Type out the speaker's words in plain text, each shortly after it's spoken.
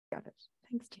Got it.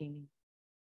 Thanks, Jamie.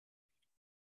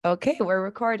 Okay, we're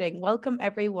recording. Welcome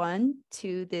everyone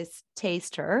to this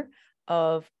taster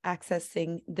of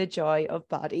accessing the joy of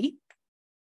body.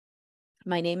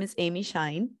 My name is Amy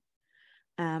Shine.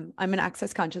 I'm an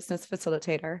access consciousness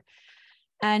facilitator,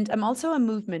 and I'm also a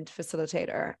movement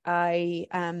facilitator. I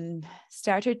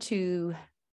started to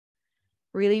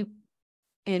really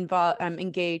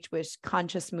engage with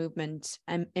conscious movement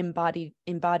and embodied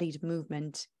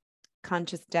movement,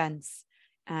 conscious dance,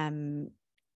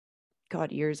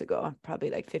 years ago,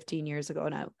 probably like 15 years ago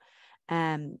now,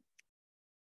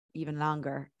 even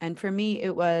longer. And for me,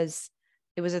 it was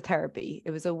a therapy. It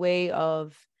was a way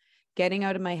of getting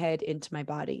out of my head into my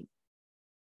body.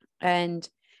 And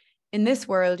in this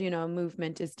world,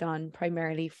 movement is done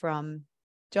primarily from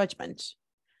judgment.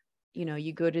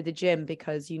 You go to the gym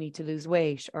because you need to lose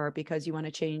weight or because you want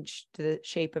to change the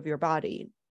shape of your body.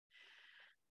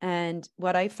 And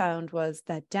what I found was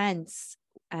that dance,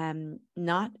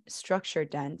 not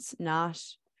structured dance, not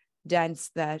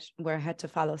dance where I had to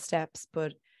follow steps,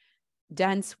 but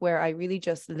dance where I really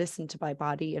just listened to my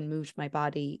body and moved my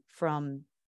body from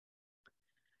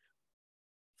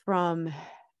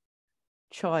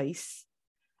choice,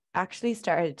 actually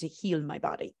started to heal my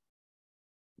body.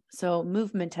 So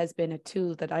movement has been a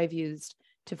tool that I've used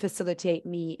to facilitate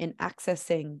me in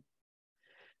accessing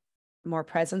more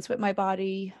presence with my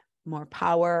body, more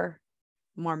power,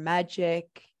 more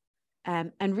magic,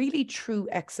 and really true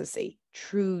ecstasy,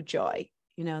 true joy.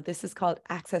 This is called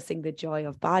accessing the joy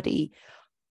of body.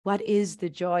 What is the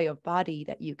joy of body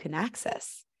that you can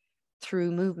access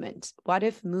through movement? What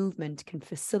if movement can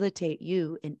facilitate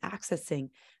you in accessing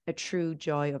a true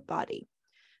joy of body?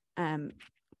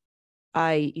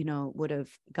 I, would have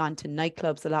gone to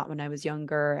nightclubs a lot when I was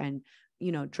younger and,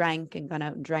 drank and gone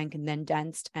out and drank and then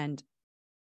danced. And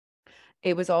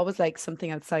it was always like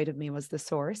something outside of me was the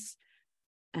source.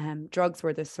 Drugs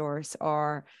were the source,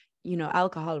 or,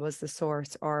 alcohol was the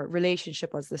source, or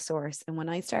relationship was the source. And when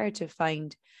I started to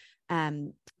find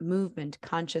movement,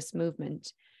 conscious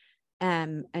movement,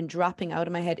 and dropping out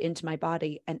of my head into my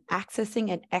body and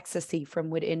accessing an ecstasy from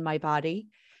within my body,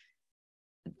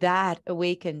 that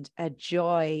awakened a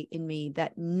joy in me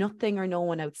that nothing or no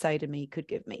one outside of me could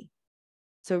give me.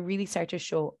 So it really started to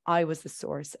show I was the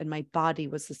source and my body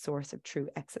was the source of true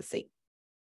ecstasy.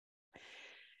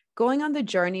 Going on the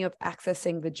journey of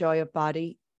accessing the joy of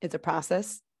body is a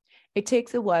process. It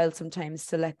takes a while sometimes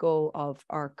to let go of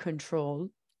our control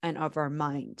and of our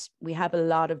mind. We have a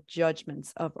lot of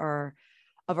judgments of our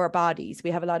bodies. We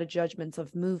have a lot of judgments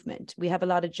of movement. We have a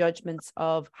lot of judgments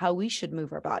of how we should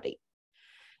move our body.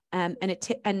 And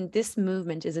this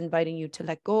movement is inviting you to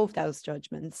let go of those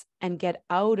judgments and get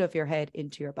out of your head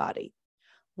into your body.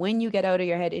 When you get out of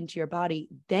your head into your body,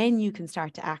 then you can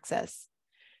start to access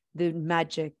the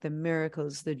magic, the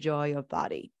miracles, the joy of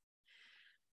body.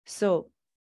 So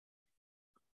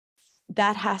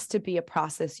that has to be a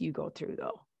process you go through,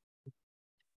 though.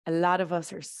 A lot of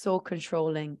us are so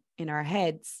controlling in our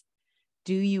heads.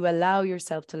 Do you allow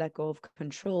yourself to let go of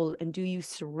control, and do you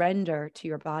surrender to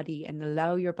your body and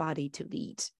allow your body to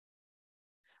lead?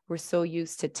 We're so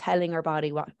used to telling our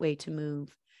body what way to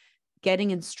move,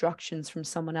 getting instructions from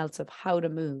someone else of how to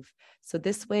move. So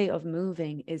this way of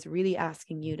moving is really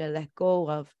asking you to let go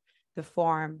of the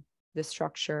form, the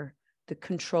structure, the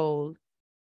control,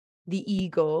 the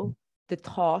ego, the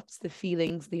thoughts, the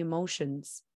feelings, the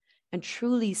emotions, and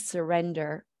truly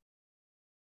surrender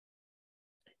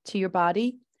to your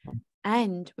body.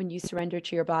 And when you surrender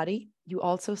to your body, you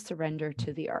also surrender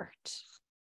to the earth,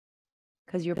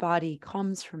 because your body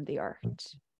comes from the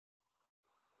earth.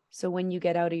 So when you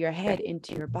get out of your head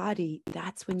into your body,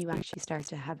 that's when you actually start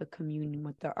to have a communion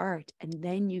with the earth, and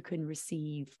then you can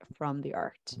receive from the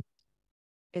earth.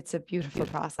 It's a beautiful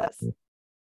process.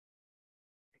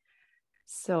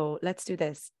 So let's do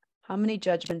this. How many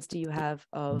judgments do you have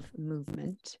of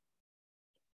movement?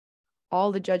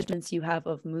 All the judgments you have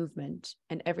of movement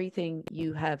and everything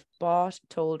you have bought,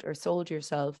 told, or sold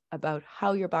yourself about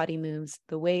how your body moves,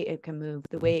 the way it can move,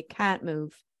 the way it can't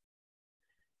move.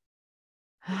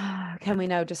 Can we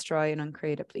now destroy and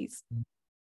uncreate it, please?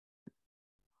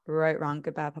 Right, wrong,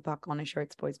 good, bad, papa, on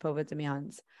shorts, boys, pova,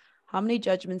 demians. How many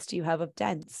judgments do you have of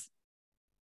dance?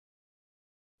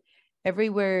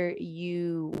 Everywhere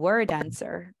you were a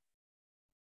dancer,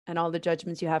 and all the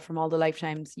judgments you have from all the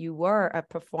lifetimes you were a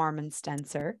performance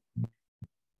dancer,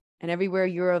 and everywhere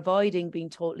you're avoiding being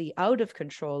totally out of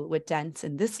control with dance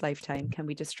in this lifetime, can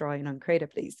we destroy and uncreate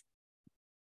it, please?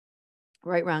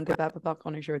 Right, round, good, bad, papa,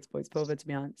 on shorts, boys, pova, to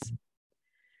be honest.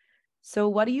 So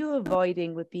what are you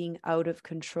avoiding with being out of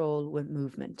control with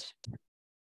movement?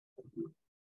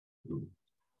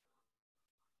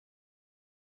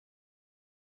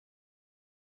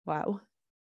 Wow.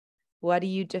 What are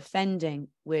you defending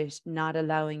with not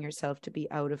allowing yourself to be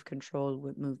out of control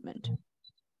with movement?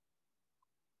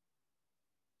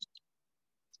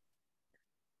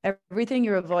 Everything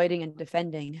you're avoiding and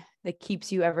defending that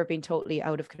keeps you ever being totally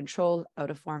out of control,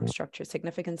 out of form, structure,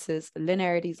 significances,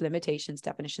 linearities, limitations,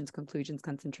 definitions, conclusions,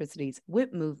 concentricities.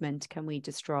 With movement can we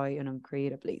destroy and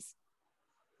uncreate, please?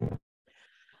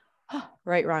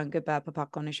 Right, wrong, good, bad,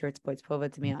 papak, on shirts, boys,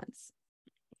 pova, to me, ans.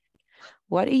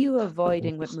 What are you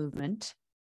avoiding with movement?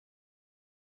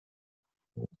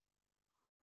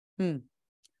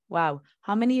 Wow.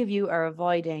 How many of you are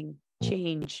avoiding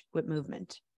change with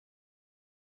movement?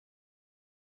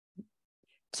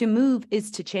 To move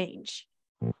is to change.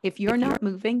 If you're not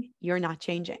moving, you're not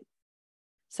changing.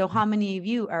 So how many of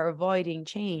you are avoiding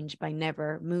change by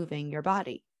never moving your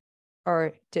body,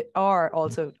 or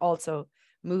also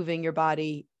moving your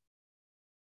body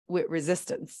with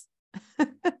resistance?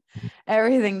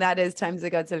 Everything that is times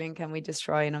a godzillion can we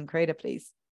destroy and uncreate it,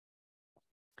 please?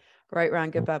 Right,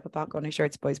 wrong, good, bad, papak, on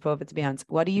shirts, boys, pova, to be honest.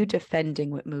 What are you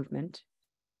defending with movement?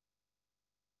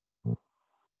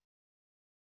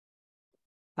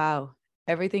 Wow.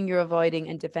 Everything you're avoiding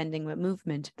and defending with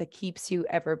movement that keeps you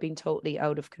ever being totally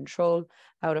out of control,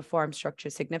 out of form, structure,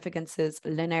 significances,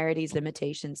 linearities,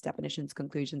 limitations, definitions,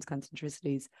 conclusions,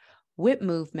 concentricities. With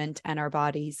movement and our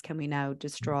bodies can we now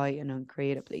destroy and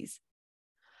uncreate it, please?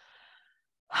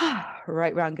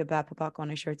 Right, wrong, good, bad, papak,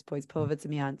 on shirts, boys, povits,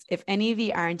 and meons. If any of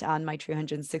you aren't on my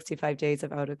 365 days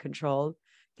of out of control,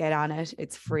 get on it.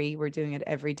 It's free. We're doing it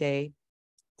every day,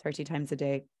 30 times a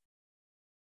day.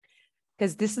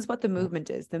 Because this is what the movement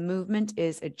is. The movement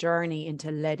is a journey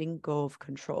into letting go of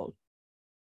control.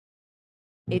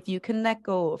 If you can let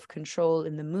go of control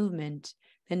in the movement,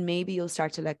 then maybe you'll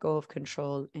start to let go of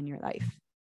control in your life.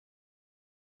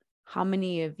 How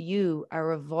many of you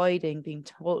are avoiding being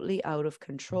totally out of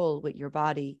control with your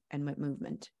body and with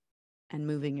movement and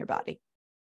moving your body?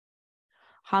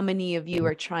 How many of you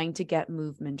are trying to get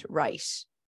movement right?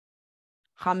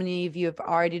 How many of you have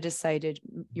already decided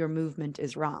your movement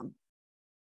is wrong?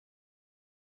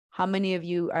 How many of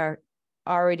you are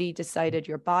already decided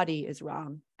your body is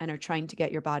wrong and are trying to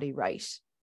get your body right?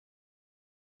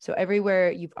 So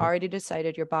everywhere you've already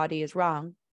decided your body is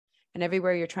wrong, and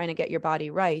everywhere you're trying to get your body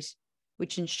right,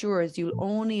 which ensures you'll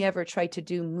only ever try to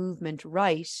do movement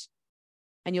right,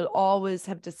 and you'll always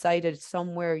have decided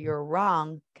somewhere you're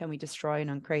wrong. Can we destroy and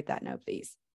uncreate that now,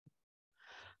 please?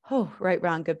 Oh, right,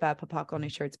 wrong, good, bad, papak, only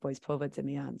shirts, boys, povids, and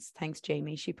meons. Thanks,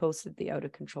 Jamie. She posted the out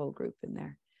of control group in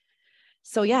there.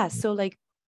 So yeah, so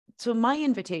my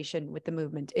invitation with the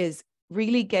movement is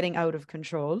really getting out of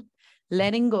control,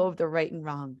 letting go of the right and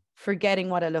wrong, forgetting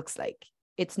what it looks like.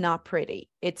 It's not pretty.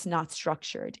 It's not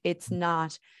structured. It's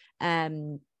not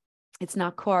choreographed.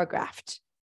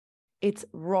 It's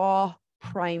raw,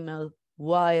 primal,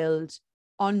 wild,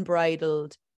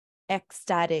 unbridled,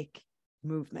 ecstatic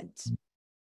movement.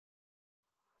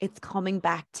 It's coming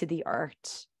back to the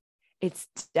earth. It's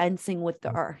dancing with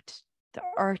the earth. The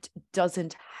earth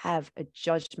doesn't have a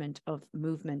judgment of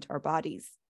movement or bodies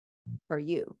for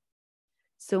you.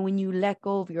 So when you let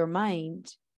go of your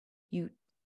mind, you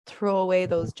throw away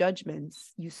those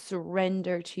judgments, you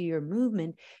surrender to your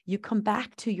movement, you come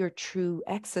back to your true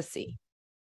ecstasy,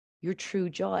 your true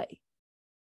joy,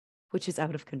 which is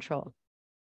out of control.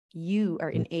 You are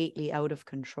innately out of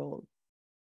control.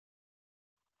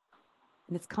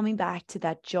 And it's coming back to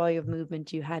that joy of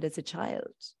movement you had as a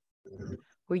child,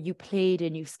 where you played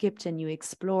and you skipped and you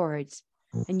explored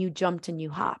and you jumped and you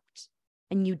hopped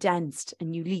and you danced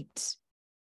and you leaped,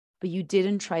 but you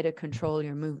didn't try to control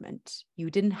your movement. You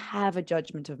didn't have a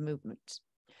judgment of movement.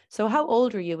 So how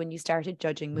old were you when you started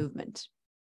judging movement?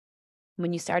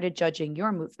 When you started judging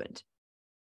your movement?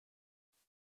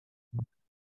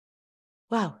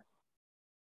 Wow.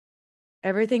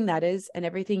 Everything that is and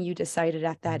everything you decided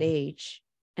at that age,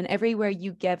 and everywhere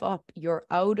you gave up your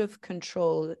out of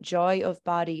control joy of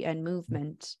body and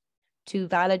movement to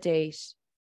validate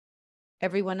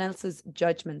everyone else's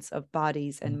judgments of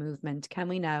bodies and movement, can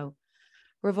we now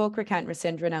revoke, recant,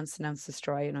 rescind, renounce, denounce,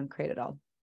 destroy, and uncreate it all?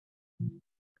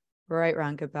 Right,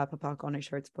 wrong, good, bad, papak, on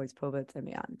shirts, boys, povits, and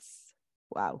meons.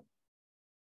 Wow.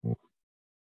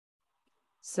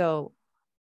 So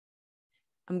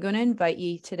I'm going to invite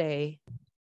you today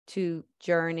to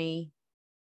journey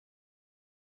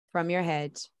from your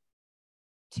head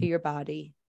to your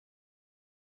body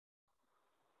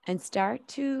and start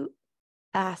to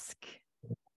ask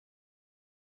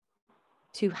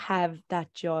to have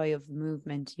that joy of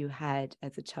movement you had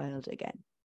as a child again.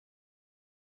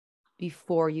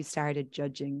 Before you started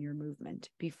judging your movement,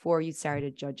 before you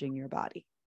started judging your body.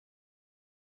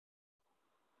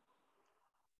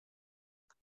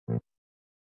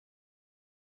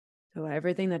 So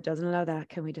everything that doesn't allow that,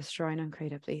 can we destroy and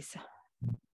uncreate it, please?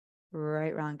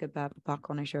 Right, wrong, good, bad,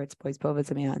 popcorn, shirts, boys,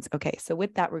 povas, and hands. Okay, so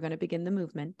with that, we're going to begin the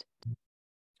movement.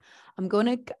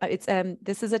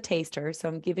 This is a taster, so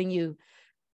I'm giving you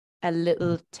a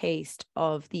little taste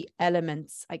of the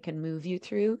elements I can move you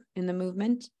through in the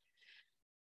movement.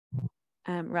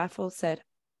 Raffle said,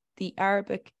 the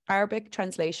Arabic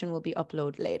translation will be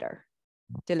uploaded later.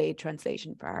 Delayed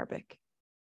translation for Arabic.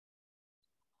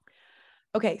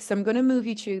 Okay, so I'm going to move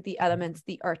you through the elements,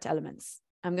 the earth elements.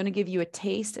 I'm going to give you a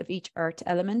taste of each earth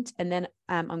element, and then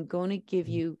I'm going to give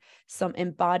you some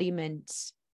embodiment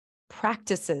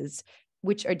practices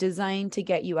which are designed to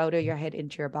get you out of your head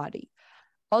into your body.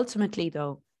 Ultimately,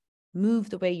 though, move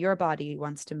the way your body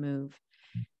wants to move,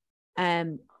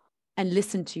 and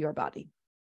listen to your body.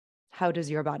 How does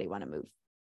your body want to move?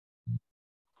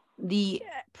 The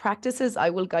practices I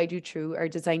will guide you through are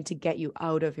designed to get you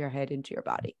out of your head into your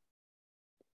body.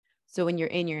 So when you're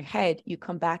in your head, you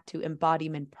come back to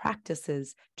embodiment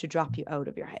practices to drop you out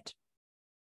of your head.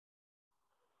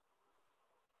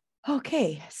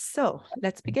 Okay, so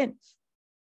let's begin.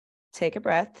 Take a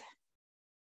breath.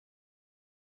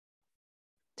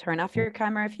 Turn off your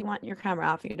camera if you want your camera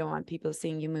off. You don't want people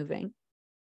seeing you moving.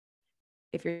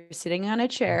 If you're sitting on a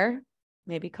chair,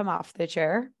 maybe come off the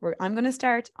chair. I'm going to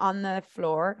start on the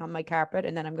floor, on my carpet,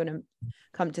 and then I'm going to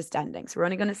come to standing. So we're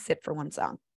only going to sit for one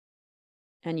song.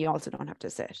 And you also don't have to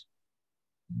sit.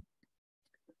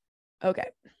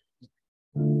 Okay.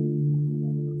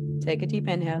 Take a deep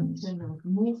inhale.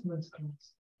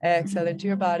 Exhale into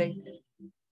your body.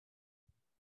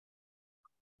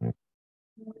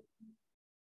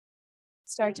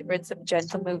 Start to bring some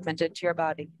gentle movement into your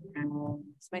body.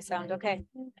 Does my sound okay?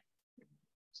 I'm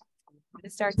going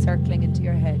to start circling into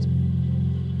your head.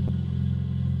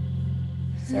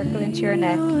 Circle into your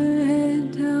neck.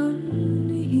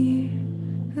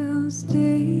 I'll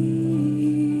stay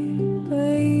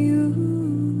by you.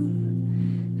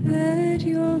 Let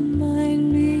your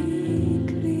mind be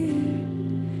clear.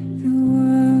 The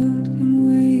world can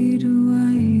wait a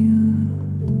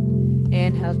while.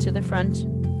 Inhale to the front.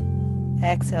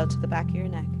 Exhale to the back of your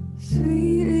neck.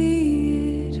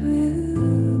 Sweetly it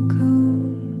will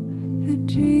come, the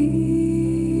dream.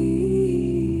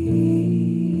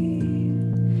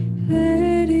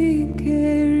 Let it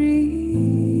carry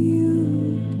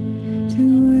you to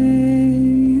where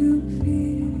you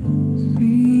feel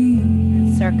free.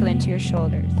 And circle into your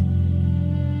shoulders.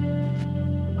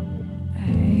 I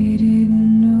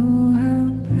didn't know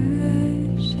how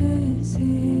precious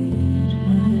it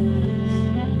was.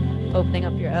 Opening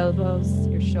up your elbows,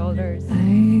 your shoulders.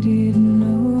 I didn't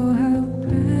know how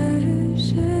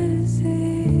precious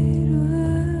it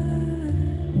was.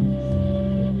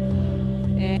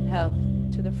 Inhale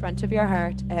to the front of your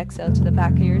heart. Exhale to the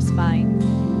back of your spine.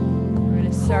 We're going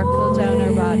to circle down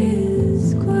our body.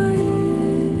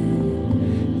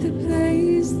 The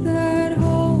place that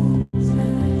holds us.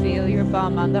 Feel your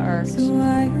bum on the earth. So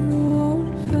I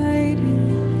won't fight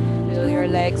it. Feel your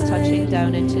legs touching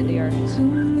down into the earth.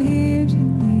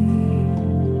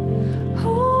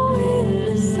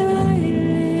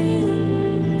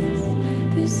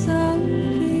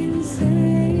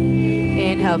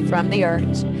 Inhale from the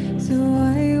earth. So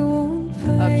I won't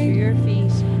fight. Up through your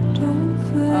feet.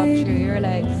 Up through your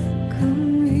legs.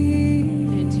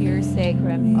 Into your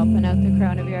sacrum. Up and out the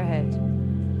crown of your head.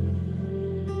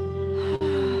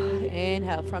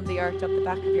 Inhale from the earth up the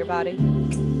back of your body.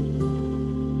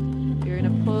 You're going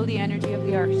to pull the energy of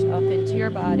the earth up into your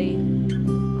body.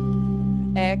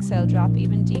 Exhale, drop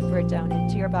even deeper down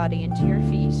into your body, into your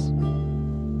feet,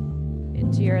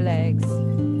 into your legs.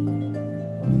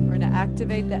 We're going to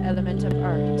activate the element of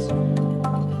earth.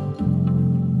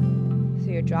 So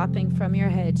you're dropping from your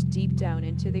head deep down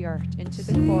into the earth, into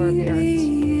the core of the earth.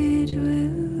 It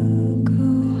will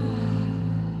go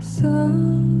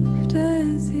soft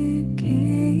as it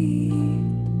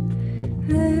came.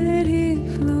 Let it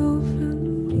flow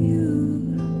from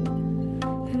you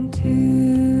until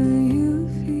you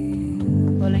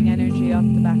feel pulling energy off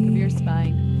the back of your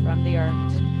spine from the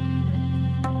earth.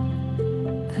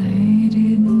 I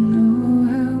didn't know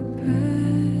how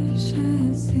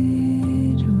precious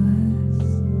it was.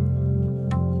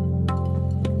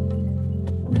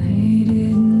 I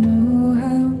didn't know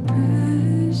how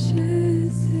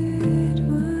precious it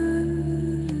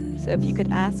was. So if you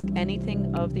could ask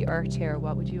anything of the earth here,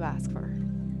 what would you ask for?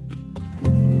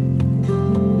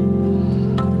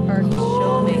 Earth,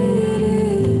 show me.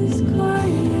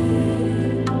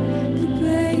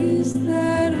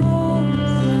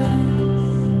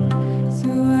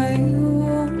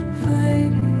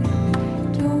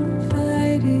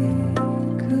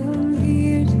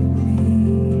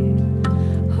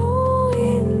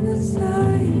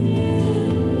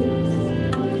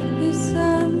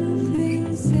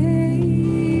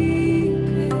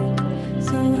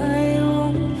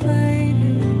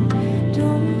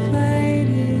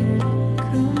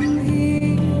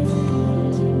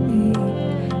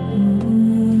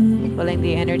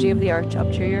 the earth,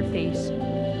 up through your feet,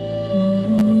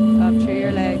 up through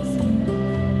your legs,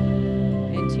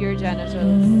 into your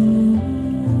genitals,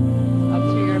 up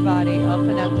through your body, up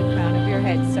and out the crown of your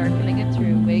head, circling it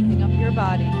through, waking up your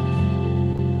body,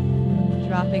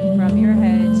 dropping from your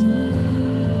head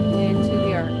into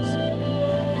the earth,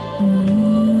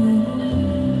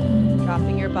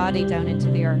 dropping your body down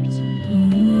into the earth.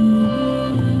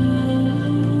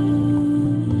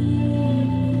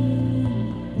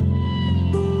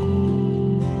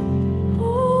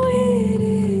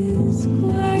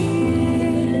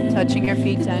 Touching your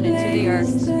feet down into the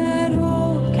earth,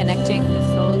 connecting the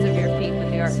soles of your feet with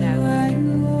the earth now.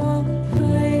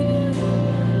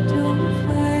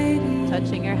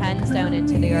 Touching your hands down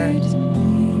into the earth.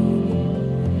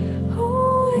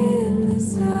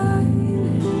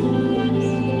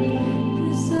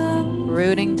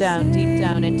 Rooting down, deep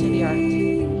down into the earth.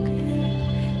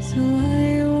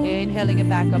 Inhaling it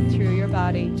back up through your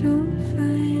body.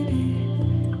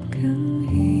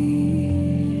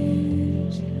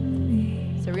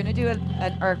 We're going to do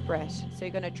an earth breath. So you're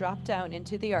going to drop down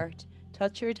into the earth,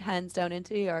 touch your hands down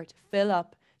into the earth, fill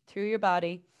up through your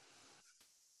body,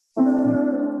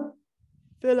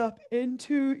 fill up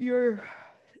into your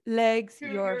legs,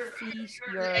 your feet,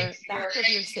 your back of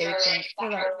your sacrum,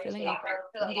 fill up, filling up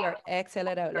from the earth. Exhale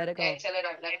it out, let it go.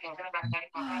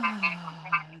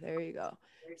 There you go.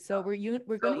 So we're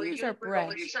going to use our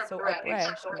breath. So our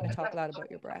breath, I'm going to talk a lot about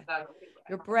your breath.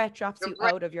 Your breath drops you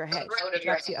out of your head. It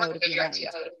drops you out of your mind.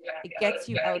 It gets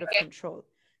you out of control.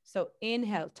 So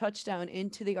inhale, touch down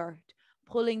into the earth,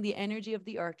 pulling the energy of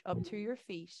the earth up through your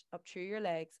feet, up through your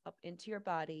legs, up into your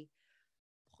body.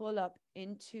 Pull up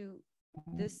into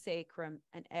the sacrum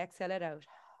and exhale it out.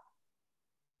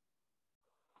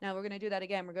 Now we're going to do that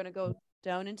again. We're going to go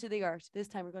down into the earth. This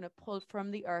time we're going to pull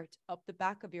from the earth up the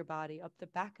back of your body, up the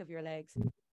back of your legs,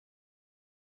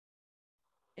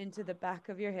 into the back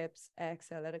of your hips.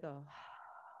 Exhale, let it go.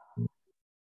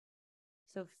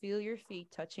 So feel your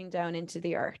feet touching down into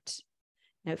the earth.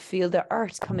 Now feel the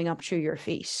earth coming up through your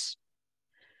feet.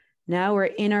 Now we're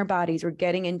in our bodies. We're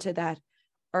getting into that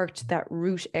earth, that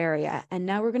root area. And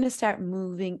now we're going to start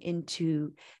moving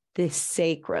into the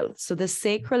sacral. So the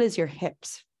sacral is your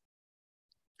hips.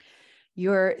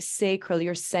 Your sacral,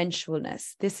 your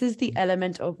sensualness. This is the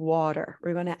element of water.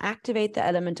 We're going to activate the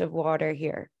element of water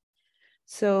here.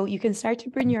 So you can start to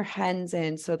bring your hands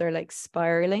in so they're like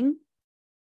spiraling.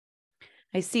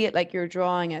 I see it like you're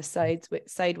drawing a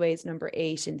sideways number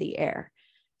 8 in the air.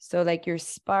 So like you're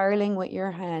spiraling with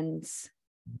your hands,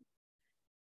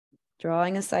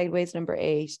 drawing a sideways number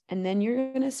 8. And then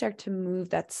you're going to start to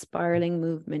move that spiraling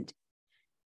movement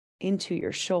into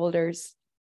your shoulders,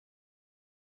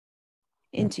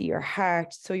 into your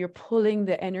heart. So you're pulling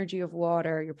the energy of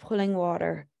water, you're pulling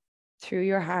water through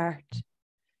your heart,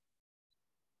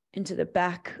 into the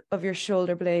back of your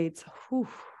shoulder blades. Whew.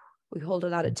 We hold a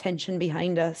lot of tension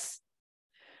behind us.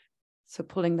 So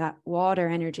pulling that water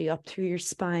energy up through your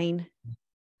spine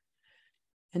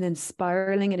and then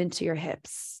spiraling it into your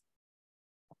hips.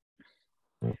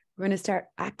 We're going to start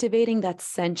activating that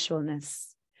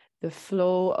sensualness, the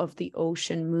flow of the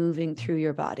ocean moving through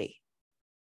your body.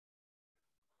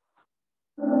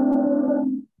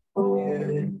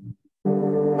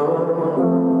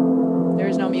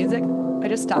 There's no music. I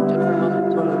just stopped it for a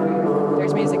moment.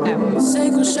 There's music now.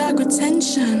 Sacral chakra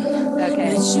tension.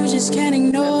 Okay. That you just can't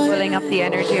ignore. Pulling up the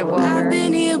energy of water. I've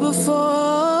been here before.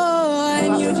 What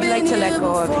would you like to let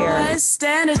go of here?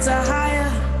 Standards are higher.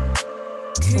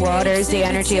 Water is the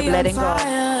energy of letting go.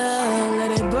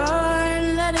 Let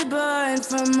it burn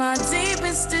from my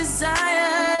deepest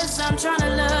desires. I'm trying to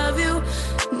love you,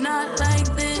 not like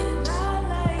this.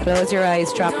 Close your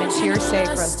eyes, drop into your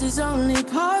sacral. Is only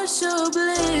partial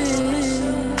bliss.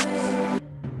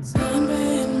 Summer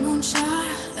and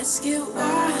moonshine, let's get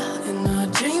wild in our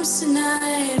dreams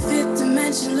tonight. Fifth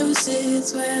dimension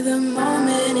lucids, where the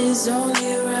moment is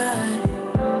only right.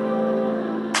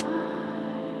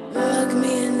 Look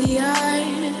me in the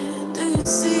eye. Do you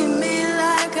see me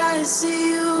like I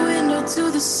see you? Window to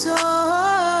the soul.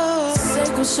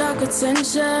 Sacral chakra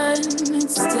tension,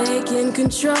 it's taking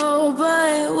control,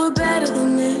 but we're better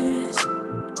than this.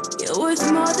 You're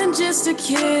worth more than just a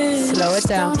kiss. Slow it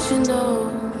down. Don't you know?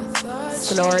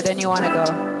 Slower than you want to go.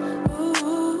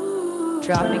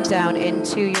 Dropping down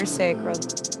into your sacral.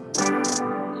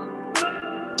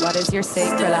 What is your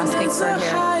sacral asking for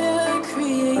here?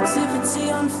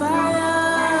 Creativity on fire.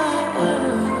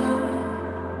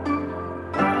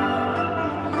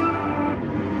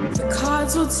 The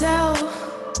cards will tell.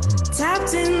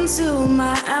 Tapped into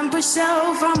my emperor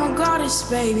self. I'm a goddess,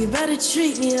 baby. Better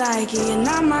treat me like it. And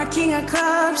I'm my king of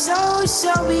cups.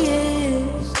 So be it.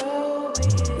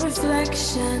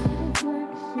 Reflection.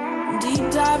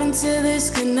 Deep dive into this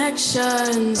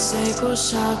connection. Sacral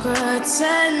chakra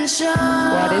attention.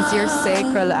 What is your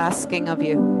sacral asking of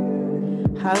you?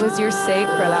 How is your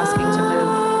sacral asking to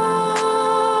move?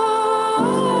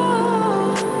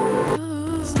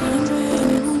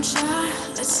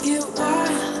 Let's get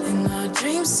wild in our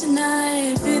dreams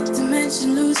tonight. Fifth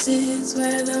dimension lucids,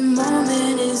 where the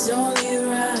moment is only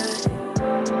right.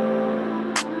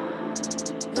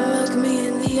 Look me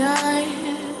in the eye.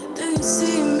 Do you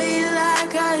see me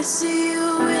like I see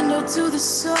you? Window to the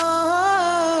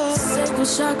soul. Sacral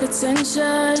chakra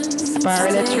tension.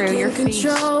 Spiral it through your feet,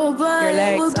 your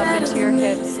legs, up into your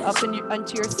hips, up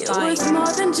onto your spine. It was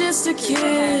more than just a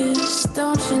kiss,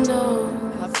 don't you know?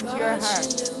 Up into your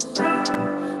heart.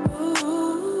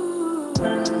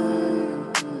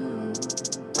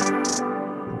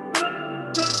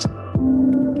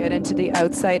 Get into the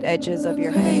outside edges of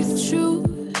your face. Truth,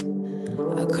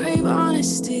 I crave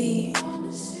honesty.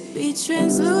 Be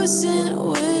translucent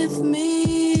with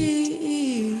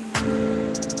me.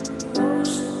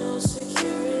 Emotional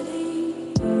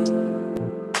security.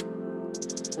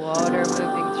 Water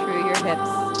moving through your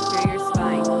hips, through your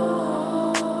spine.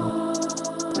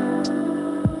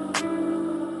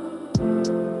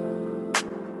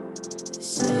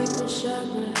 Sacral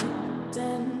chakra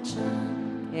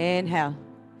tension. Inhale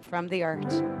from the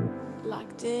earth.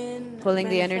 Locked in. Pulling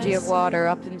the energy of water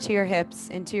up into your hips,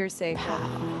 into your sacral.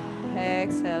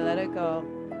 Exhale, let it go.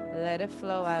 Let it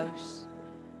flow out.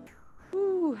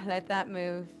 Ooh, let that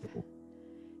move.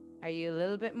 Are you a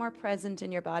little bit more present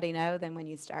in your body now than when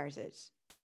you started?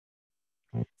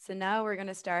 So now we're going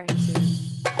to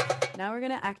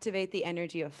activate the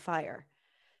energy of fire.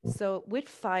 So with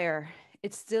fire,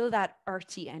 it's still that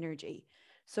earthy energy.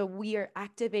 So we are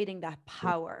activating that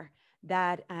power,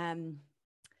 that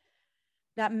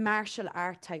martial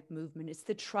art type movement. It's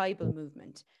the tribal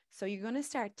movement. So you're going to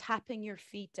start tapping your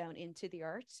feet down into the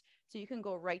earth. So you can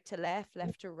go right to left,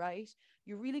 left to right.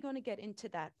 You're really going to get into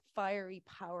that fiery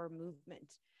power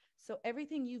movement. So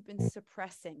everything you've been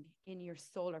suppressing in your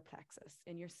solar plexus,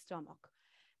 in your stomach,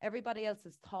 everybody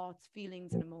else's thoughts,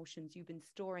 feelings, and emotions you've been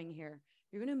storing here,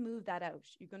 you're going to move that out.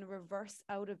 You're going to reverse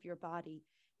out of your body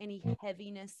any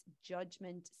heaviness,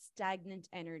 judgment, stagnant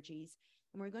energies.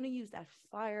 And we're going to use that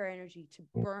fire energy to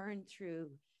burn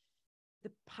through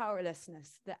the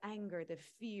powerlessness, the anger, the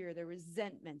fear, the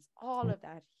resentments, all of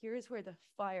that. Here's where the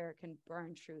fire can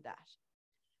burn through that.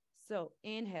 So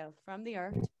inhale from the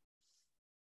earth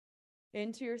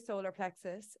into your solar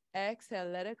plexus. Exhale,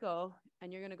 let it go.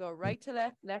 And you're going to go right to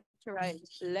left, left to right.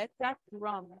 Let the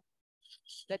drum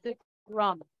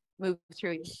move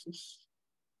through you.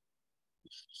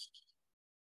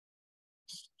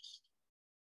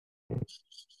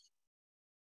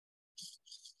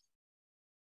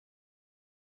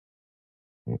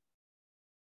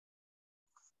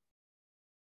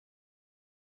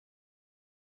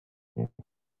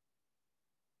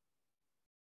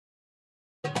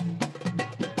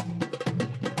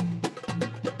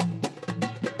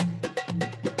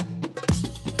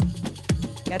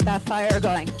 Get that fire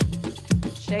going.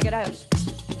 Shake it out.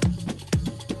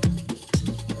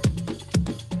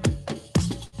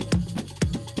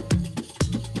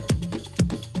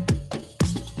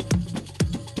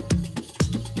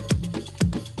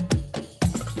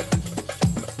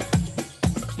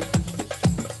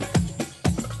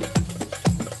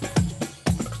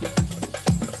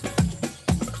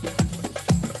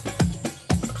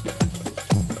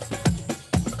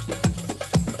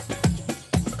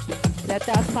 Let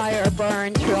that fire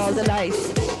burn through all the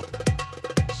lights.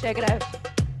 Shake it out.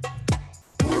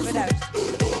 Move it out.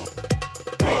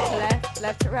 Right to left,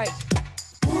 left to right.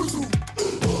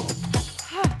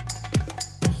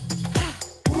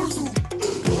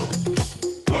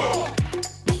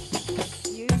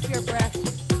 Use your breath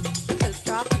to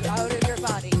drop you out of your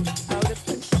body, out of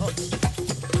control.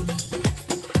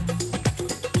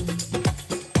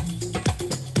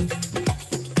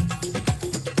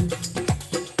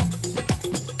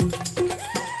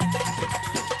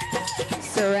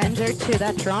 Surrender to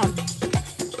that drum,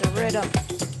 the rhythm.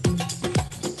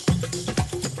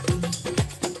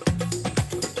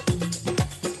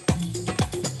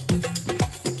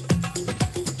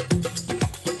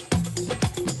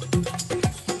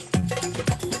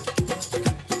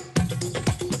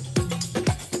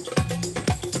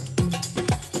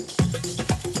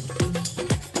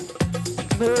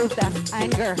 Move that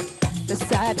anger, the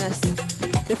sadness,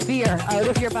 the fear out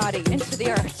of your body, into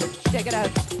the earth. Shake it out.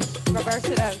 Reverse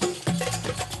it out.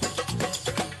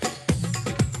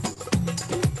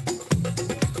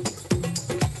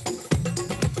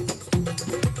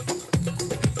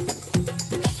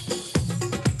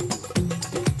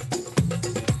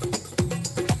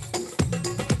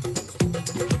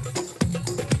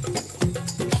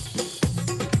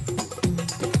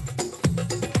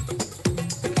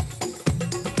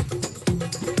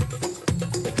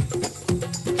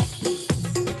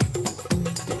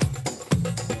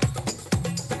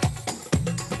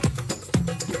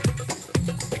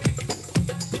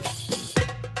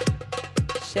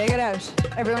 Shake it out.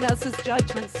 Everyone else's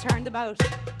judgments, turn them out.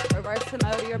 Reverse them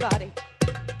out of your body.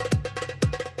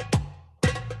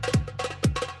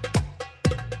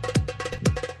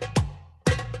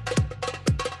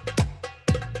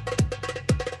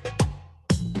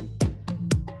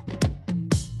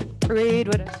 Breathe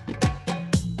with it.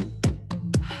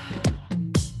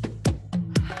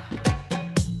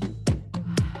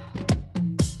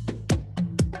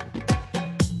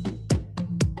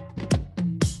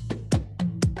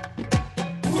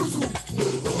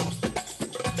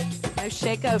 Now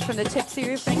shake out from the tips of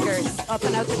your fingers up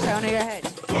and out the crown of your head.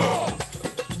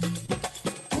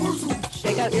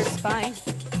 Shake out your spine.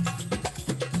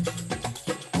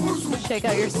 Shake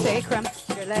out your sacrum,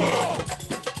 your legs.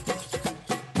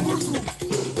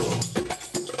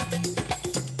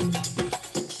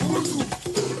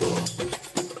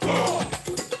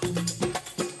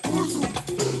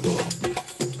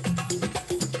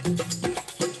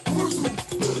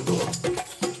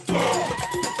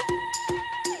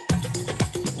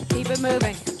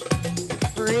 Moving.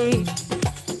 Breathe.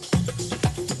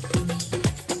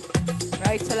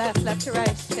 Right to left to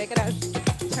right. Take it out.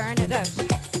 Turn it out.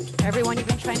 Everyone you've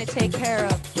been trying to take care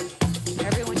of.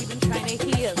 Everyone you've been trying to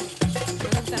heal.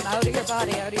 Move them out of your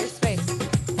body, out of your space.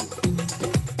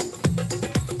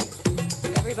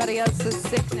 Everybody else's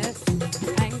sickness,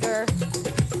 anger,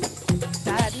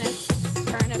 sadness.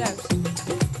 Turn it out.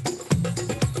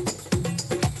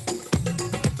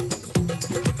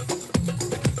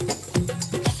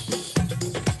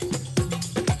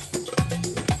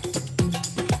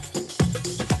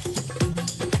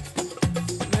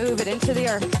 Move it into the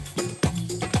earth.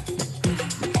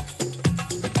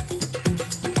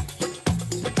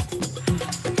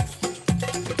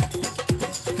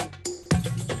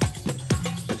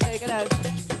 Take it out.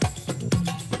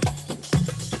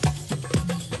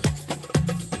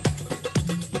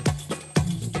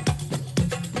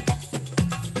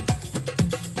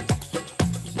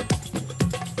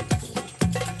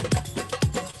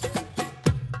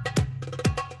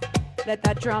 Let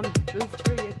that drum move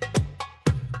through you.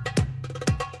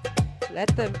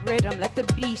 Let the rhythm, let the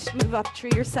beat move up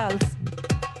through your cells.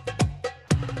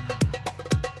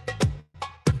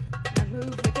 Now move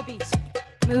with the beat.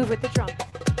 Move with the drum.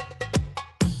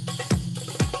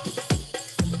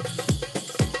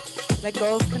 Let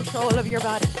go of control of your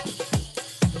body.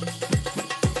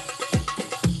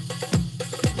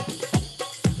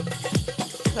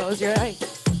 Close your eyes.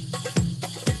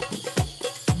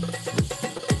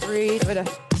 Breathe with it.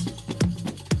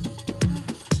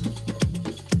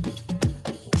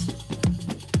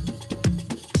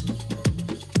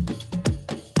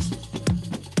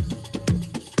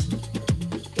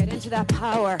 That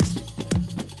power.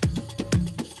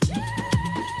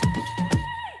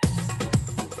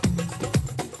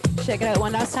 Shake it out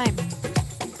one last time.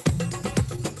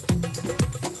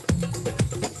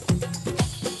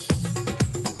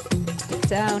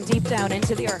 Down, deep down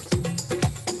into the earth.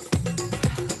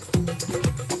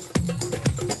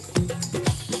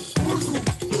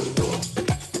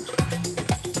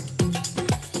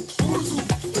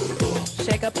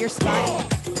 Shake up your spine.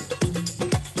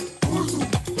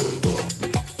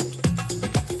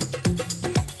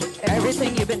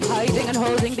 Everything you've been hiding and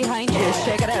holding behind you,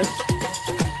 shake it out.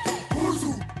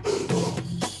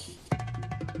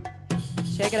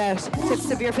 Shake it out.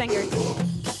 Tips of your fingers.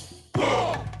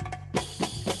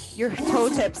 Your toe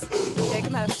tips. Shake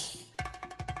them out.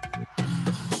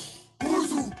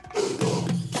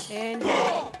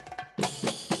 Inhale.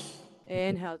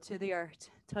 Inhale to the earth.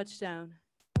 Touch down.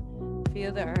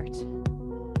 Feel the earth.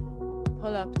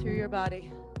 Pull up through your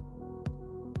body.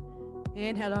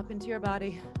 Inhale up into your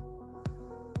body.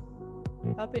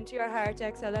 Up into your heart,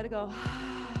 exhale, let it go.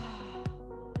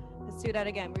 Let's do that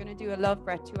again. We're going to do a love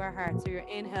breath to our heart. So you're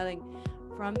inhaling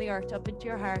from the earth up into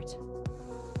your heart.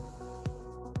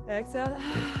 Exhale.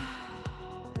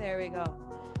 There we go.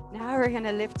 Now we're going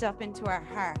to lift up into our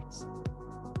heart.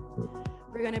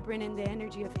 We're going to bring in the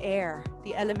energy of air,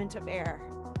 the element of air.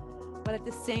 But at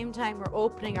the same time, we're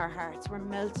opening our hearts. We're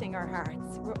melting our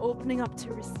hearts. We're opening up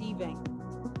to receiving.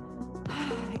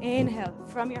 Inhale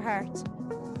from your heart.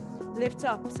 Lift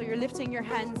up. So you're lifting your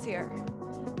hands here.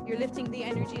 You're lifting the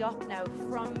energy up now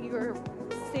from your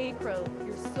sacral,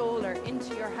 your solar,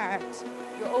 into your heart.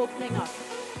 You're opening up.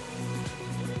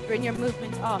 Bring your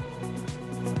movement up.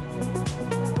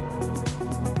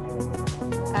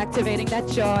 Activating that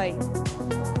joy.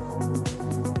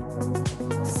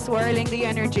 Swirling the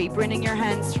energy, bringing your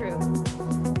hands through.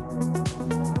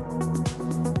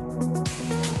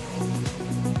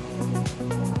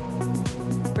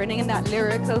 Bringing in that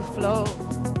lyrical flow.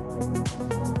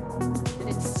 And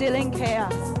instilling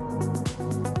chaos.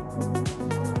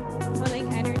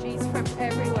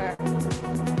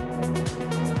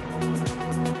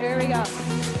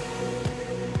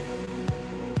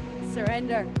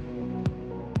 Surrender.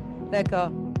 Let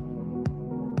go.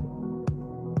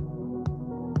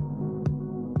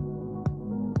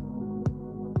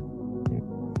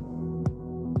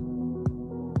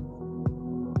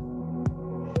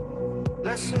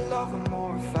 Less of love and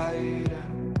more of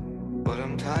fighting, but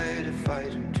I'm tired of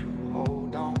fighting to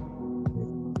hold on.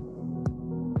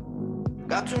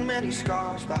 Got too many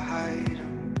scars to hide.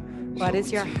 What is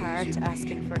your heart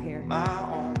asking for here? My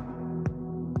own.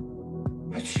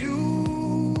 It's you.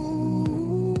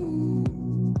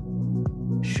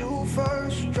 Shoot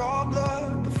first, draw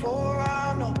blood before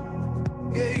I know.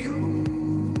 Yeah, you.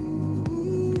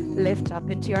 Lift up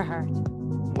into your heart.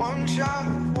 One shot,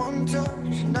 one touch,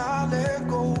 and I let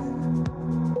go.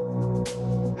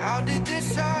 How did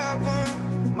this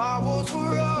happen? My walls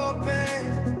were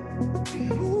open.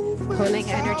 Pulling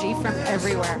energy from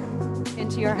everywhere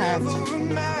into your heart. Never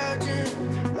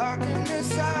imagined like an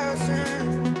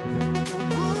assassin.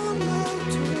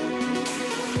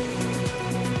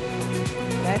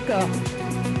 Let go.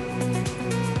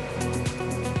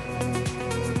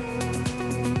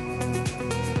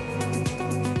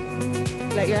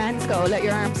 Let your hands go. Let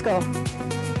your arms go.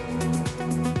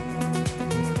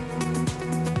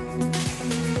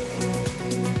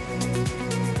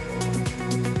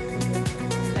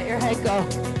 Let your head go.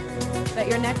 Let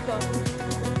your neck go.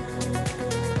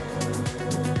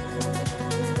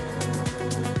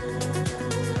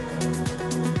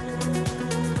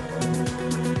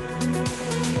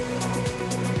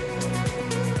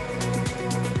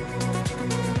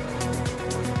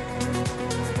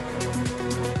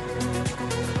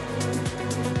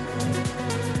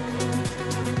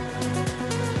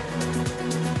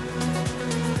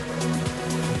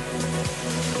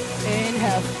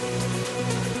 Inhale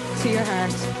to your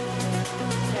heart.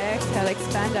 Exhale,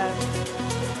 expand out.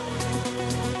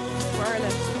 Swirl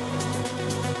it.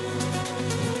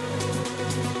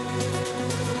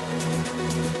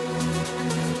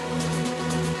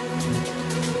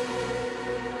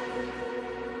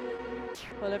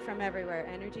 Pull it from everywhere.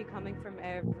 Energy coming from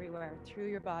everywhere, through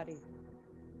your body.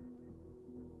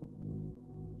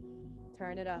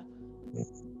 Turn it up.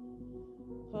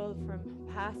 Pull from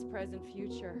past, present,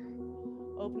 future.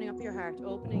 Opening up your heart,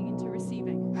 opening into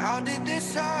receiving. How did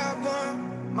this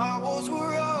happen? My walls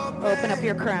were open. Open up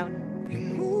your crown. You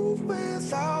move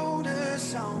without a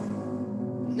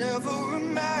sound. Never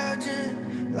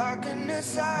imagined like an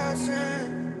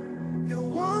assassin. Your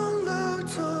one look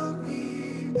took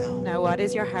me down. Now, what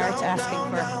is your heart asking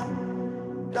for?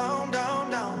 Down, down,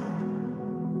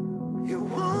 down. Your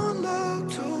one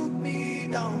look took me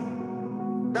down.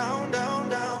 Down, down,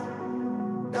 down.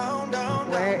 Down, down,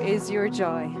 Where is your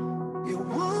joy? your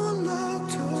one look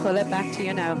took Pull it back to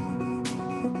you now.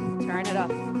 Turn it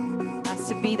up. Has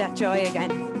to be that joy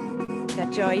again. That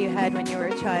joy you had when you were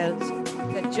a child.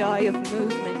 That joy of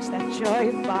movement. That joy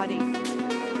of body.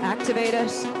 Activate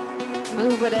it.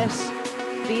 Move with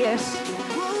it. Be it.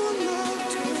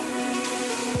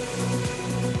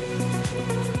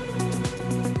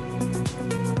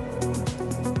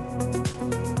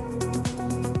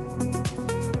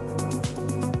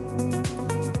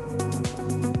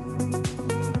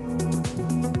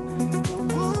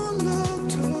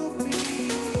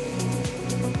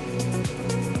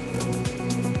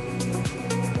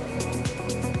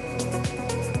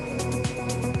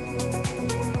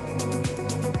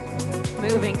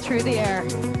 Moving through the air.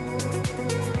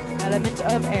 Element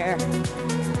of air.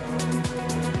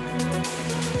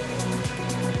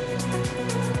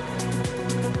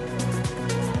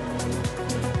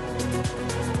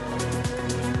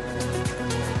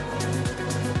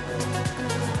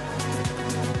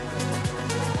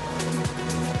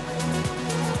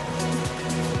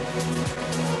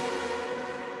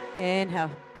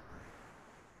 Inhale.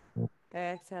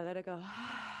 Exhale, let it go.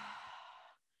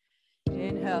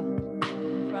 Inhale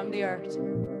from the earth.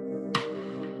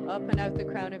 Up and out the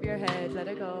crown of your head. Let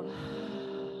it go.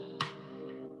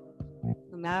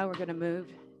 And now we're going to move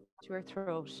to our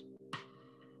throat.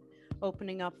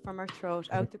 Opening up from our throat,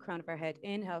 out the crown of our head.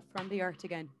 Inhale from the earth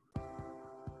again.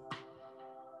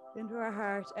 Into our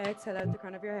heart. Exhale out the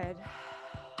crown of your head.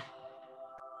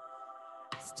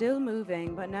 Still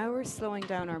moving, but now we're slowing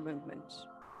down our movement.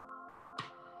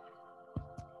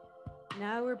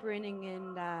 Now we're bringing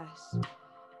in that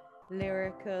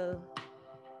lyrical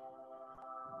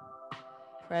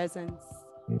presence.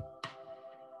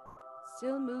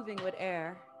 Still moving with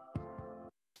air.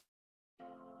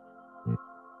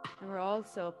 And we're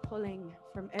also pulling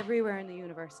from everywhere in the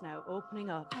universe now, opening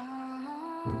up.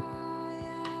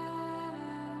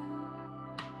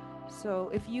 So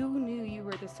if you knew you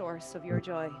were the source of your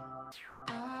joy,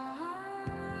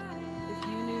 if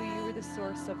you knew you were the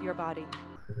source of your body?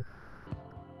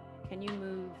 Can you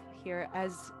move here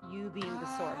as you being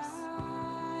the source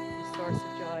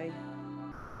of joy,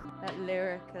 that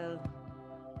lyrical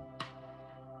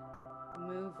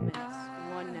movement,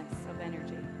 oneness of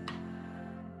energy?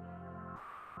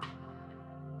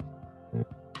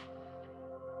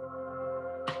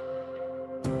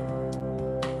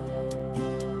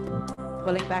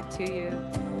 Pulling back to you,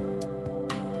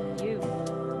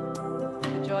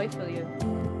 the joyful you.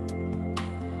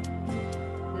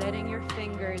 Letting your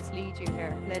fingers lead you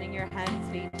here, letting your hands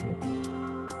lead you.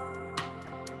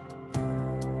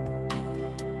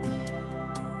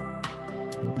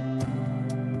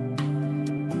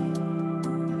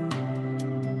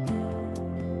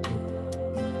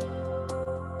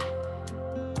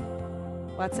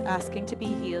 What's asking to be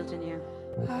healed in you?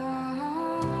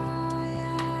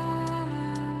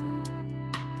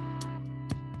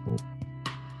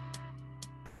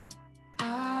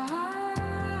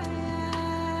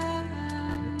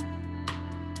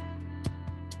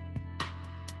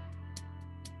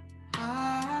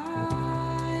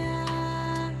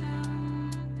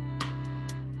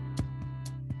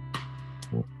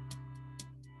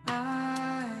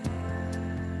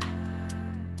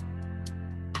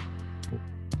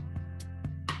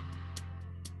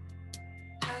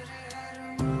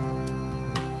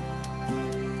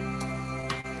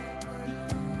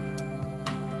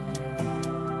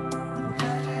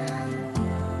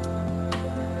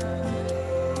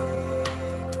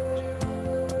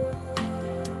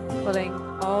 Pulling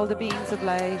all the beings of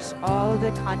light, all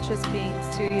the conscious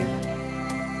beings to you.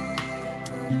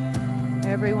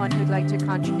 Everyone who'd like to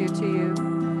contribute to you,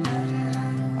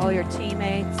 all your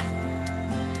teammates.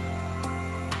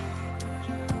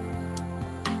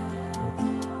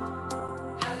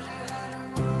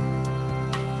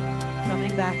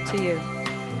 Coming back to you.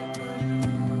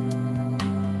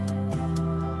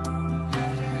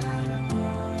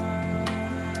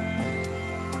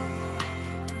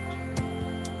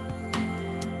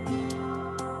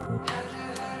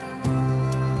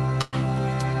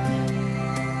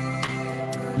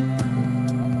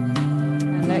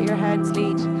 Let your hands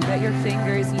lead, let your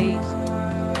fingers lead.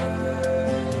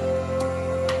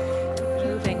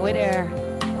 Moving with air,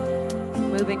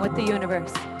 moving with the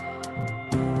universe.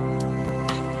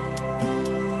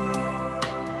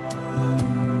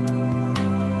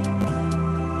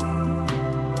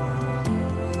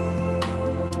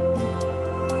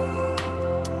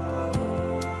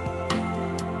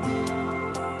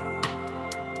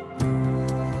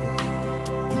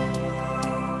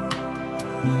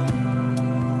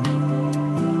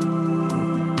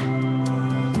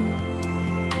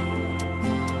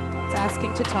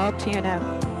 To talk to you now.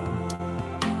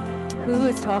 Who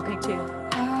is talking to you?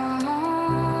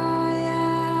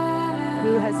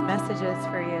 Who has messages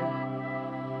for you?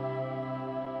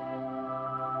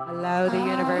 Allow the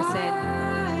universe in.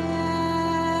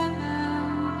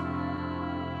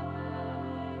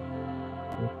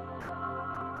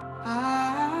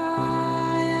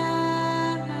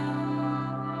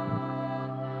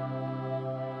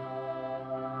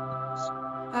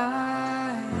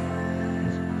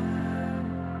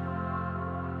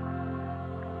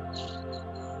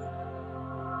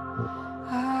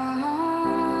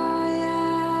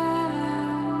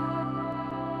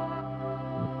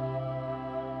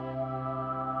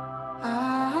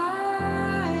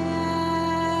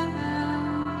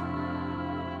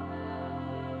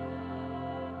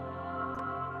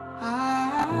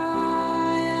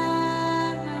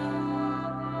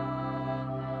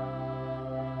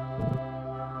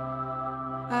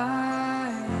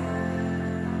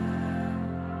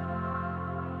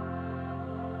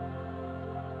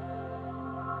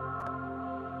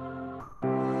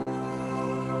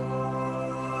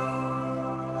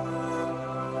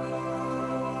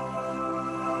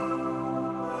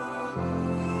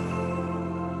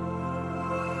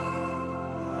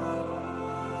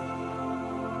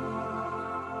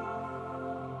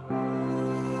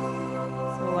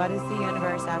 What is the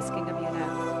universe asking of you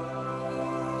now?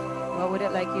 What would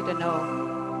it like you to know?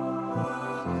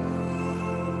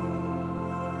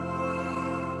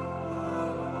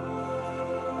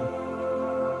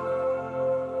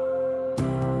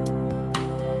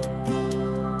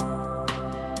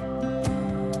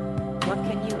 What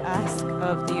can you ask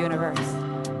of the universe?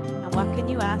 And what can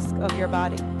you ask of your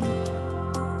body?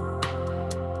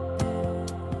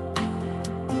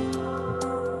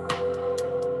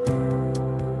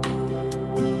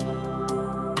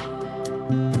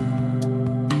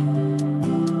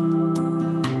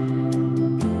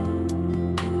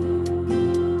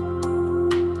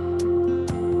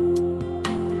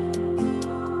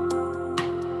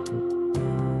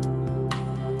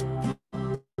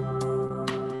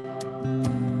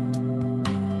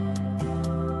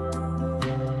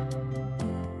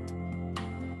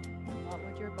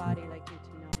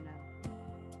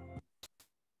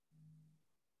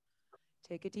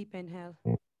 Take a deep inhale.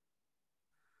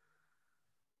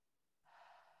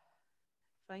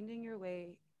 Finding your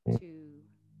way to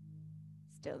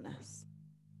stillness.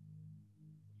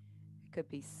 It could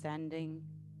be standing,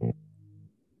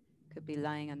 could be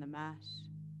lying on the mat,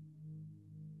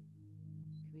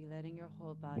 could be letting your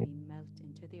whole body melt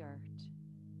into the earth.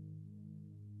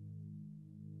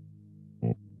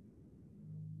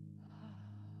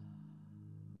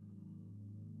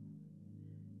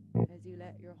 As you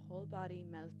let your whole body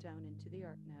melt down into the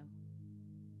earth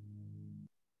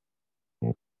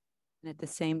now. And at the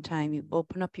same time, you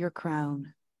open up your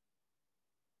crown,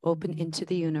 open into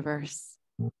the universe.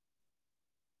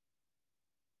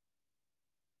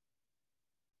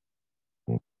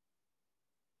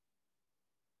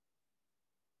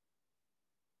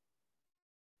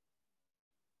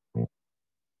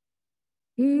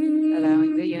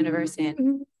 Allowing the universe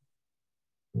in.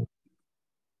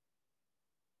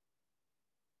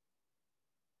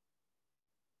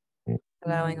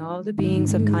 Allowing all the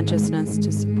beings of consciousness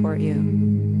to support you.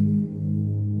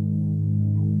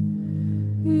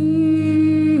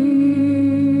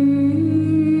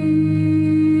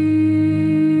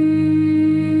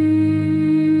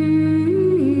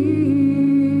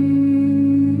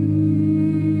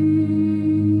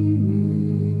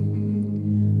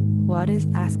 What is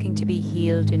asking to be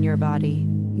healed in your body?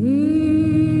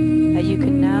 That you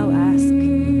can now ask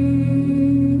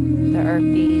the earth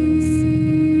beings,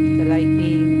 the light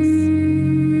beings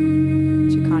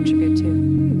to contribute to.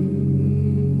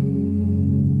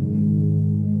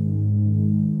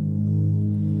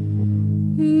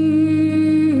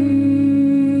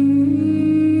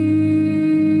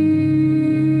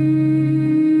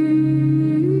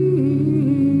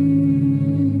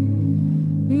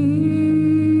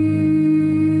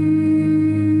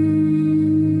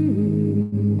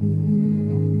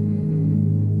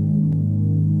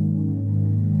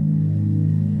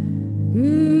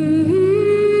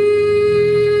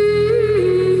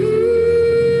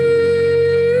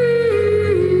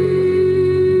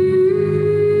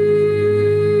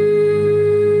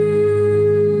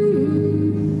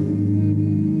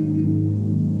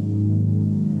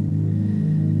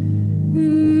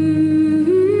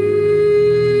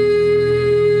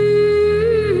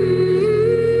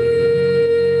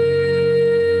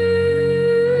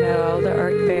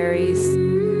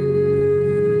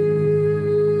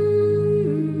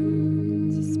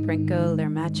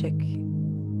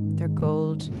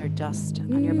 Dust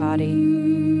on your body.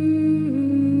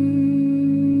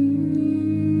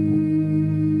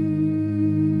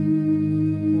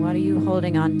 What are you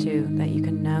holding on to that you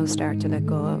can now start to let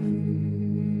go of?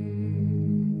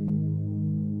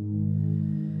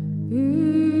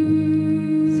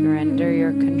 Surrender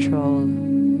your control,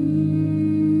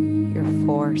 your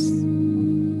force,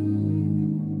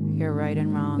 your right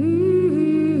and wrong,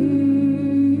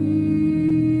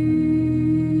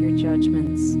 your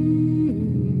judgments.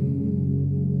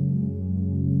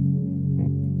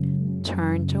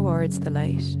 Turn towards the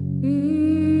light.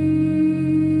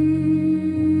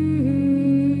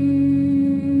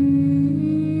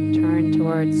 Turn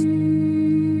towards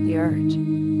the earth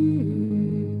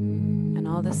and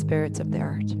all the spirits of the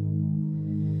earth.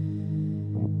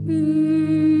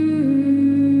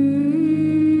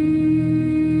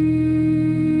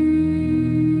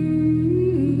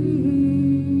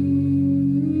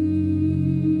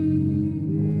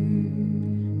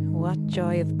 What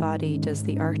joy of body does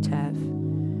the earth have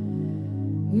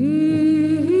that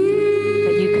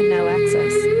you can now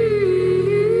access?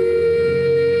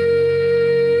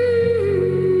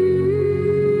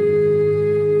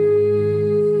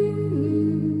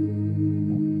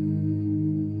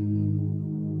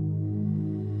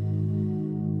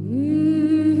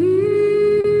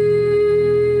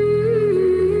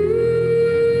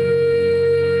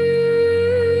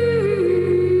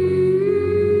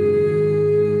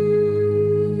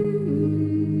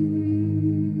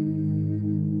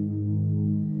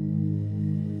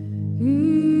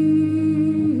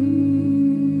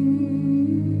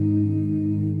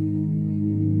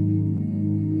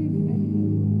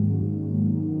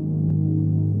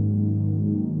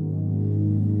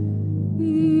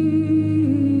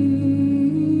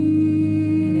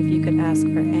 Ask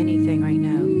for anything right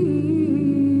now,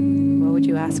 what would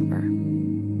you ask for?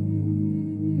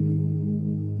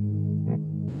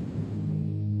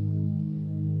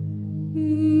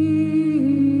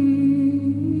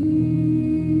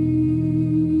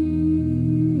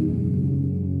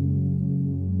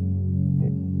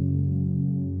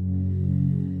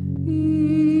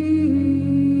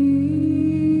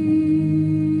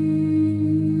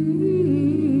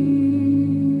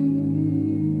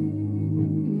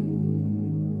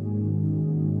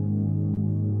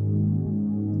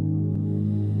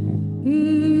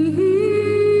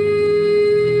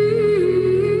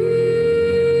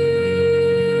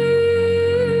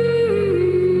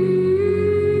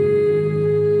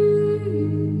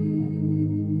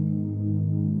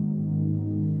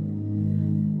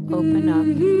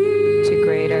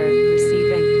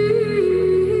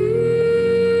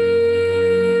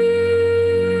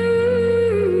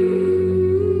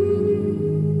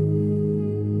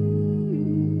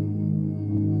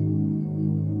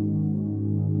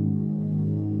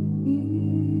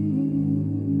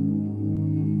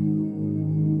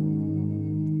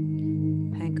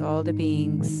 thank all the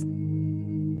beings,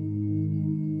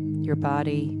 your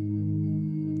body,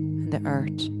 and the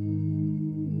earth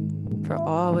for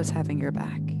always having your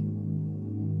back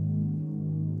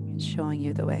and showing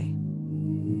you the way.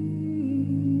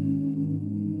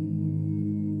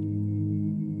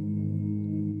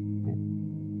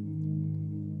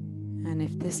 And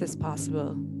if this is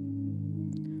possible,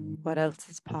 what else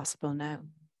is possible now?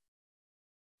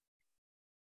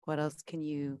 What else can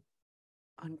you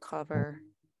uncover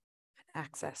and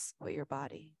access with your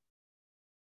body?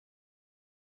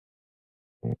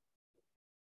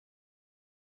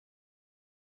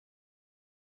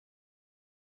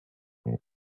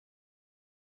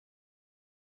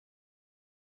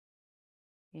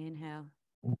 Inhale,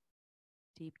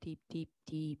 deep, deep, deep,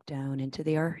 deep down into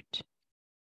the earth.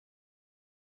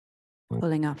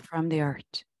 Pulling up from the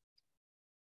earth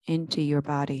into your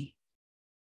body.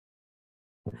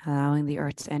 Allowing the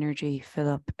earth's energy fill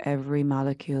up every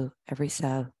molecule, every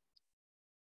cell.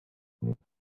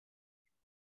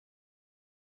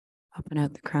 Up and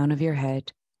out the crown of your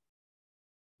head.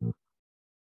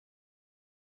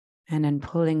 And then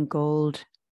pulling golden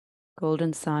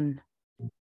sun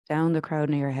down the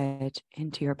crown of your head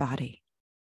into your body.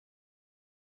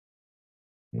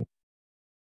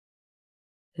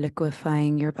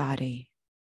 Liquefying your body.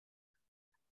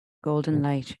 Golden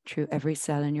light through every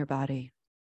cell in your body.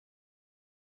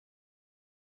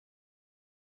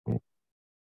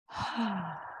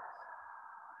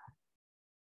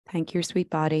 Thank your sweet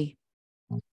body.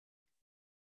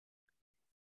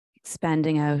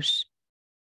 Expanding out.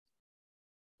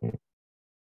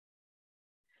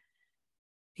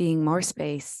 Being more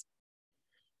space.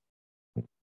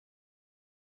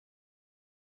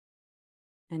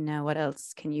 And now what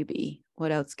else can you be?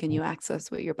 What else can you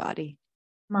access with your body?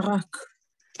 Marak.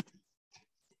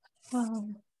 Wow.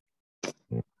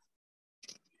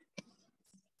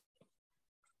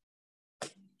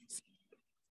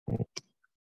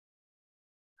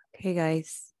 Okay,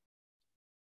 guys.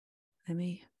 Let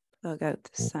me plug out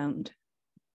the sound.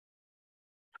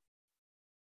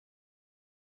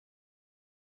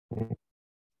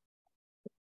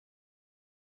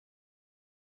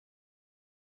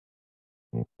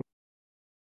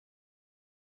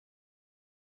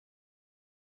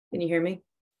 Can you hear me?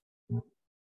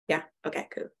 Yeah. Okay,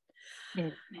 cool. Yeah.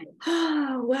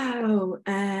 Oh, wow.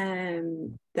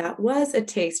 That was a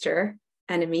taster,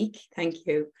 Annemiek. Thank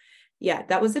you. Yeah,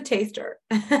 that was a taster.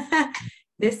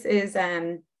 This is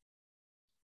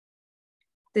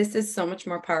so much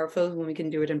more powerful when we can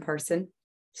do it in person.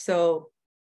 So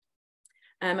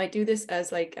I do this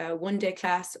as like a 1 day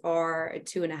class or a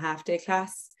 2.5 day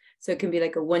class. So it can be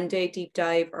like a 1 day deep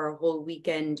dive or a whole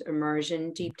weekend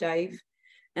immersion deep dive.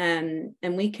 And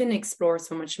we can explore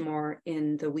so much more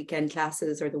in the weekend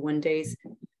classes or the 1 days.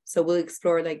 So we'll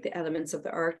explore like the elements of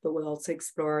the earth, but we'll also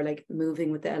explore like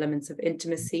moving with the elements of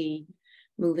intimacy,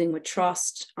 moving with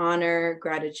trust, honor,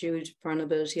 gratitude,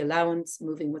 vulnerability, allowance,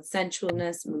 moving with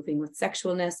sensualness, moving with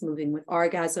sexualness, moving with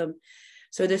orgasm.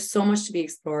 So there's so much to be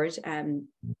explored. I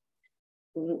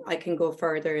can go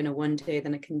further in a 1 day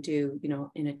than I can do,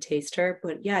 in a taster.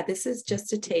 But yeah, this is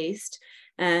just a taste.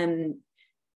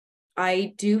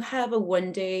 I do have a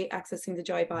 1 day Accessing the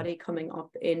Joy Body coming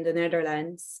up in the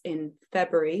Netherlands in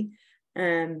February,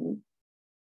 in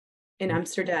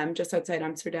Amsterdam, just outside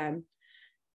Amsterdam.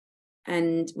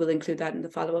 And we'll include that in the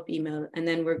follow-up email. And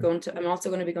then I'm also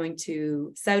going to be going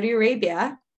to Saudi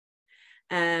Arabia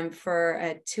for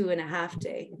a 2.5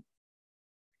 day.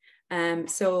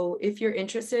 So if you're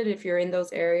interested, if you're in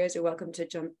those areas, you're welcome to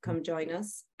come join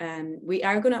us. We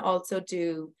are going to also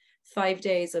do 5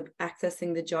 days of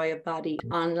Accessing the Joy of Body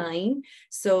online.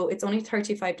 So it's only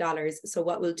 $35. So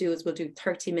what we'll do is we'll do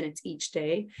 30 minutes each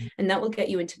day, and that will get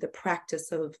you into the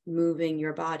practice of moving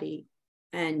your body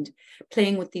and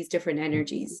playing with these different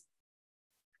energies.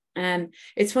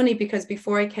 It's funny because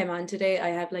before I came on today, I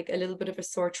had like a little bit of a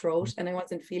sore throat and I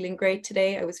wasn't feeling great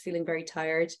today. I was feeling very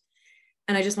tired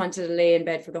and I just wanted to lay in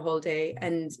bed for the whole day.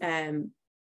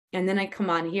 And then I come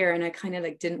on here and I kind of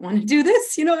like didn't want to do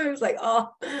this. I was like, oh,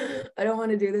 I don't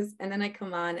want to do this. And then I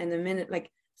come on and the minute, like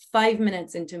 5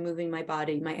 minutes into moving my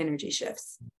body, my energy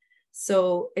shifts.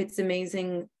 So it's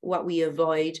amazing what we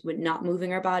avoid with not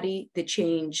moving our body, the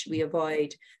change we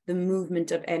avoid, the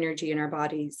movement of energy in our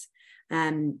bodies.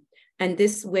 And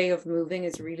this way of moving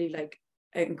is really like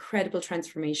an incredible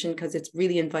transformation because it's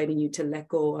really inviting you to let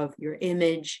go of your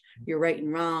image, your right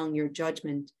and wrong, your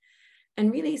judgment,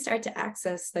 and really start to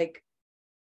access like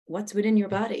what's within your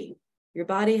body. Your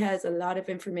body has a lot of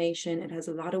information. It has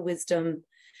a lot of wisdom.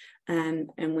 And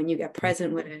when you get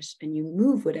present with it and you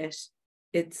move with it,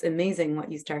 it's amazing what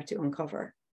you start to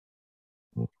uncover.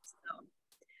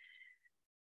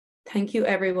 Thank you,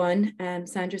 everyone.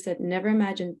 Sandra said, never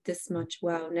imagined this much.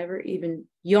 Wow, never even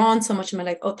yawned so much in my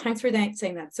life. Oh, thanks for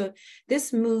saying that. So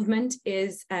this movement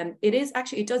is, it is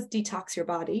actually, it does detox your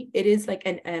body. It is like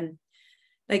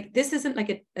like this isn't like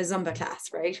a Zumba class,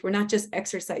 right? We're not just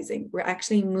exercising, we're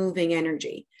actually moving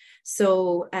energy.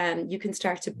 So you can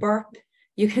start to burp,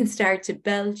 you can start to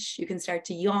belch, you can start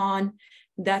to yawn.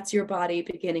 That's your body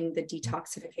beginning the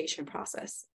detoxification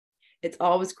process. It's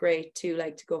always great to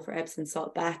go for Epsom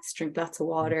salt baths, drink lots of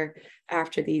water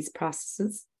after these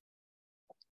processes.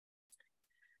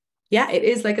 Yeah, it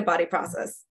is like a body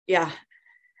process. Yeah.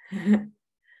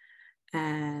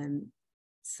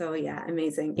 So yeah,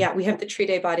 amazing. Yeah, we have the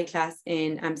 3-day body class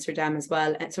in Amsterdam as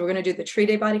well. And so we're going to do the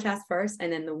 3-day body class first,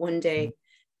 and then the 1-day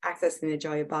accessing the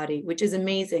joy of body, which is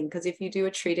amazing because if you do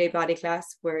a 3-day body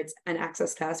class where it's an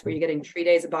access class where you're getting 3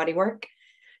 days of body work,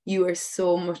 you are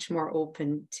so much more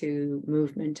open to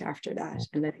movement after that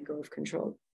and letting go of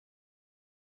control.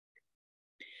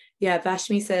 Yeah,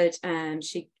 Vashmi said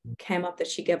she came up that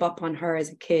she gave up on her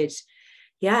as a kid.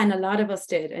 Yeah, and a lot of us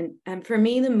did. And for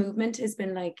me, the movement has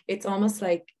been it's almost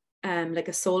like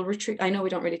a soul retrieve. I know we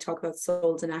don't really talk about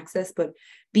souls and access, but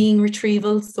being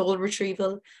retrieval, soul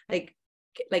retrieval, like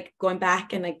going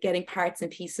back and getting parts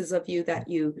and pieces of you that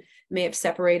you may have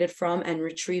separated from and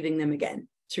retrieving them again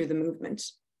through the movement.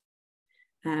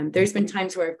 There's been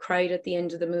times where I've cried at the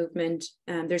end of the movement.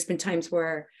 There's been times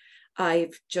where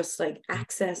I've just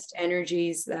accessed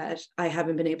energies that I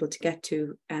haven't been able to get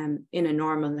to in a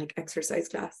normal exercise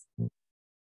class.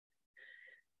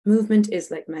 Movement is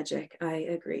like magic. I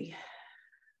agree.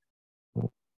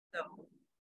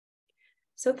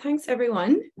 So thanks,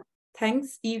 everyone.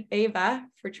 Thanks, Eva,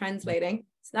 for translating.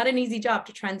 It's not an easy job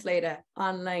to translate an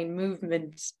online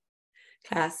movement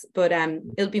class, but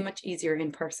it'll be much easier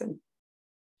in person.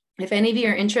 If any of you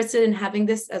are interested in having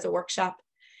this as a workshop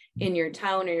in your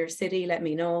town or your city, let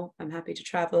me know. I'm happy to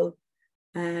travel.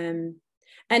 And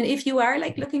if you are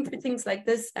looking for things like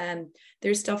this,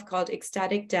 there's stuff called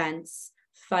ecstatic dance,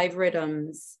 5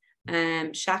 rhythms,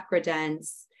 chakra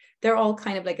dance. They're all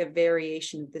kind of a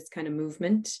variation of this kind of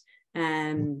movement.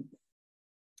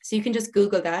 So you can just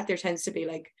Google that. There tends to be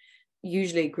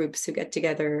usually groups who get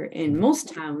together in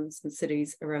most towns and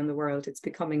cities around the world. It's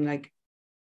becoming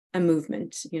a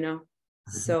movement,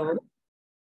 So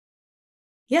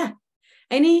yeah,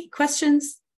 any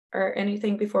questions or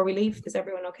anything before we leave? Is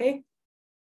everyone okay?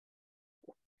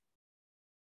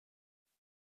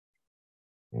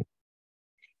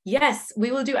 Yes,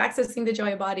 we will do Accessing the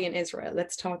Joy of Body in Israel.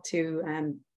 Let's talk to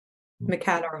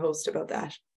Mikal, our host, about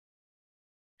that.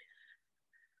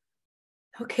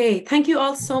 Okay, thank you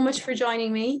all so much for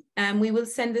joining me. We will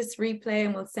send this replay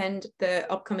and we'll send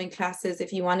the upcoming classes.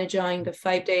 If you want to join the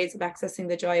 5 days of Accessing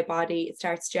the Joy of Body, it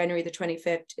starts January the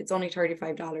 25th. It's only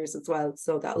 $35 as well.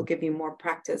 So that will give you more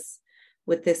practice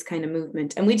with this kind of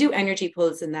movement. And we do energy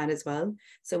pulls in that as well.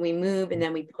 So we move and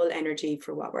then we pull energy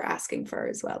for what we're asking for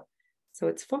as well. So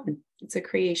it's fun. It's a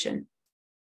creation.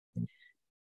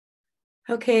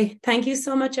 Okay, thank you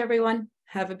so much, everyone.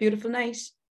 Have a beautiful night.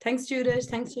 Thanks, Judith.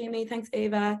 Thanks, Jamie. Thanks,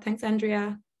 Ava. Thanks,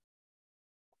 Andrea.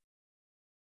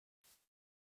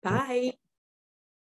 Bye.